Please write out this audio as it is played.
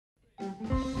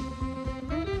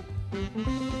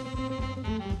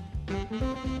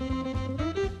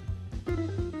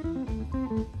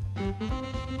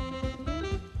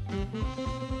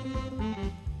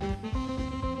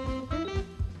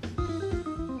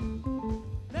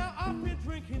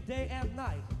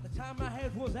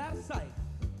out of sight.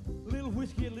 Little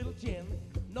whiskey, a little gin.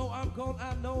 No, I'm gone,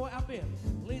 I know where I've been.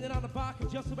 Leaning on the bar, can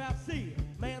just about see.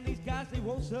 Man, these guys, they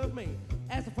won't serve me.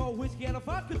 Asking for a whiskey and a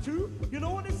vodka too. You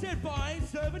know what they said, boy, I ain't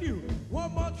serving you.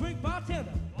 One more drink,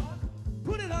 bartender. What?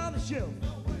 Put it on the shelf.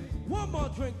 No way. One more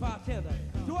drink, bartender.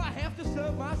 Do I have to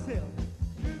serve myself?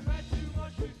 You've had too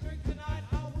much to drink tonight.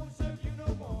 I won't serve you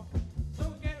no more.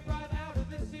 So get right out of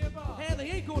this here bar. And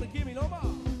they ain't gonna give me no more.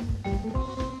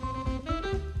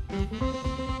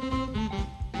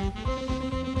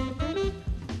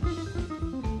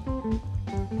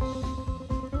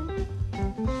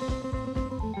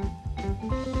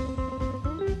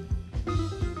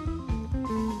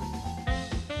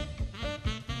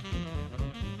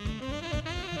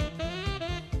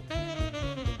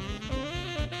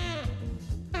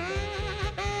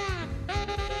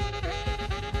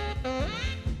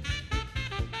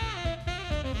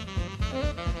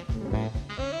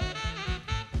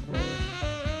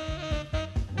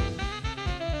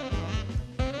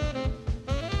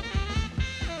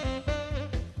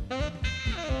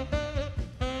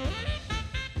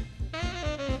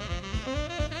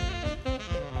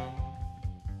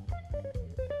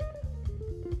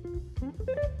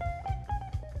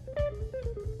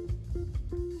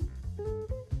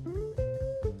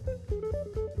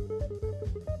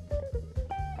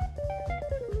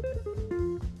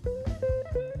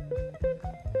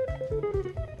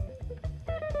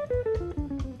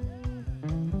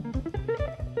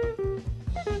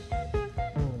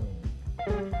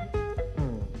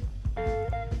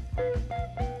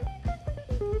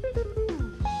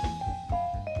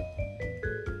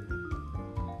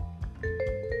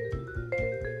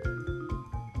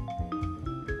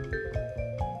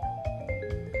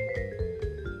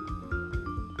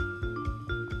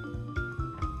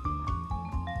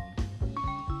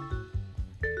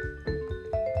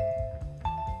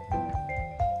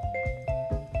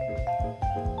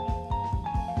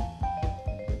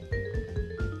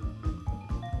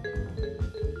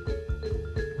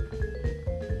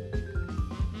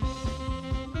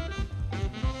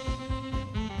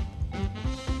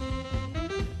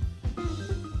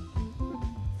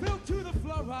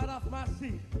 Right off my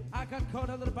seat, I got caught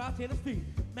under the bartender's feet.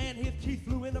 Man, his teeth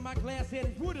flew into my glass and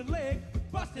his wooden leg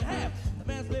busted half. The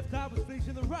man's left eye was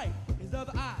facing the right, his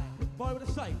other eye, boy with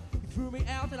a sight. He threw me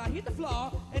out and I hit the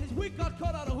floor, and his wig got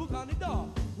caught on a hook on the door.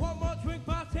 One more drink,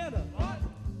 bartender. What?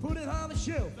 Put it on the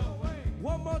shelf. No way.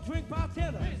 One more drink,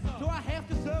 bartender. Hey, Do I have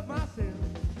to serve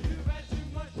myself?